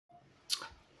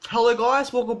Hello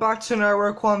guys, welcome back to another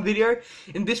Roquan video.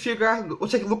 In this video guys, we'll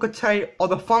take a look at today of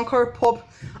the Funko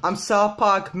Pop South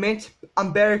Park Mint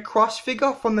Berry Cross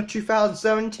figure from the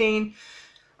 2017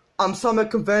 Summer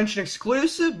Convention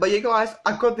exclusive. But yeah guys,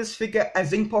 I got this figure at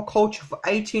Zing Pop Culture for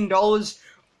 $18.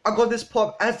 I got this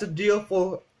pop as the deal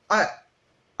for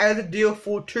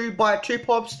 2 buy 2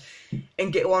 pops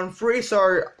and get one free.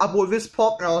 So I bought this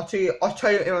pop and I'll tell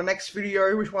you in the next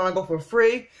video which one I got for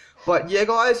free. But yeah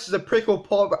guys, this is a pretty cool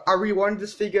pop. I really wanted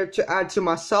this figure to add to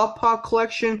my South Park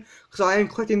collection because I am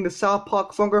collecting the South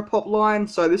Park Funko Pop line,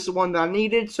 so this is one that I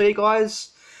needed. So yeah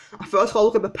guys, I first gotta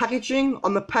look at the packaging.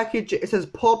 On the package it says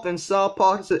pop and South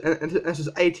Park and it says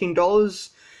 $18.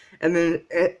 And then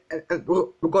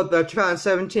we've got the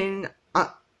 2017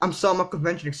 Summer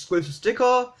Convention exclusive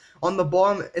sticker. On the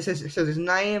bottom it says his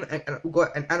name, and we've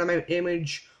got an animated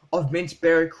image of Mint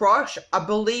Berry Crush. I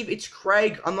believe it's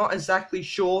Craig. I'm not exactly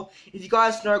sure. If you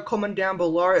guys know, comment down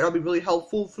below. It'll be really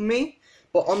helpful for me.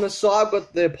 But on the side, I've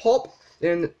got the pop,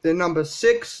 then the number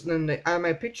 6, then the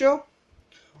anime picture. On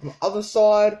the other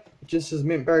side, it just says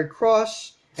Mint Berry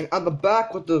Crush. And at the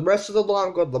back, with the rest of the line,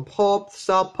 we've got the pop,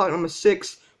 South Park number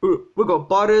 6. We've got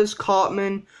Butters,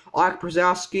 Cartman, Ike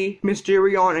Brzezowski,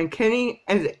 Mysterion, and Kenny,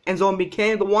 and Zombie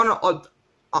Kenny. The one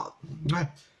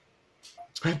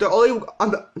The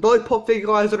only pop figure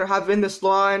guys that I have in this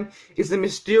line is the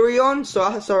Mysterion.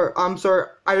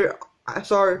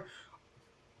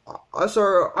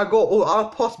 I got all other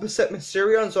pops except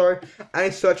Mysterion, so I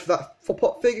need to search for that for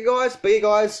pop figure guys. But yeah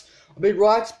guys, I'll be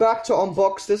right back to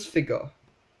unbox this figure.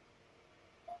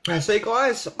 So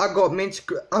guys, I got Mint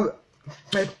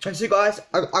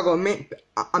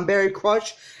Berry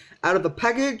Crush out of the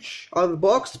package, out of the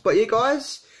box. But yeah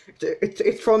guys,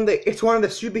 it's one of the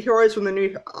superheroes from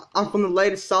the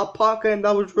latest South Park game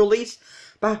that was released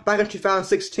back in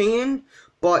 2016.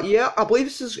 But yeah, I believe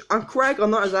this is Craig.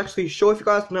 I'm not exactly sure. If you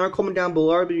guys know, comment down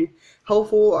below. It'd be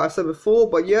helpful. I said before,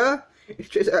 but yeah,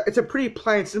 it's a pretty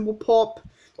plain simple pop.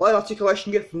 The only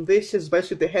articulation you get from this is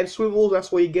basically the head swivels.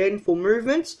 That's what you're getting for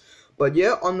movements. But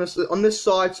yeah, on this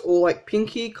side it's all like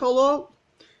pinky color.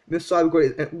 This side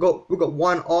we've got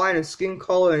one eye and skin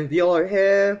color and yellow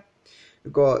hair.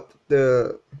 We've got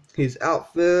his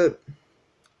outfit.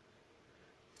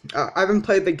 I haven't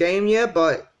played the game yet,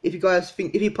 but if you guys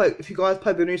played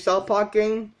the new South Park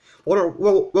game, well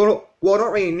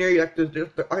not really new, like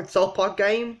the South Park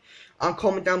game,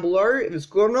 comment down below if it's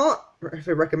good or not, if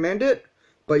I recommend it.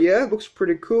 But yeah, it looks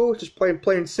pretty cool. It's just plain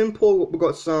and simple. We've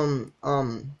got some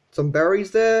berries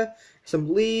there,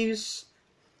 some leaves.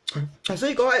 So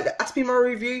you guys, that's been my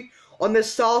review on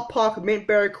this South Park Mint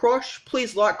Berry Crush.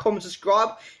 Please like, comment,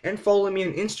 subscribe, and follow me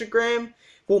on Instagram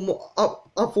for more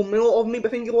of me. But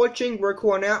thank you for watching.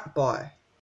 Roquan out. Bye.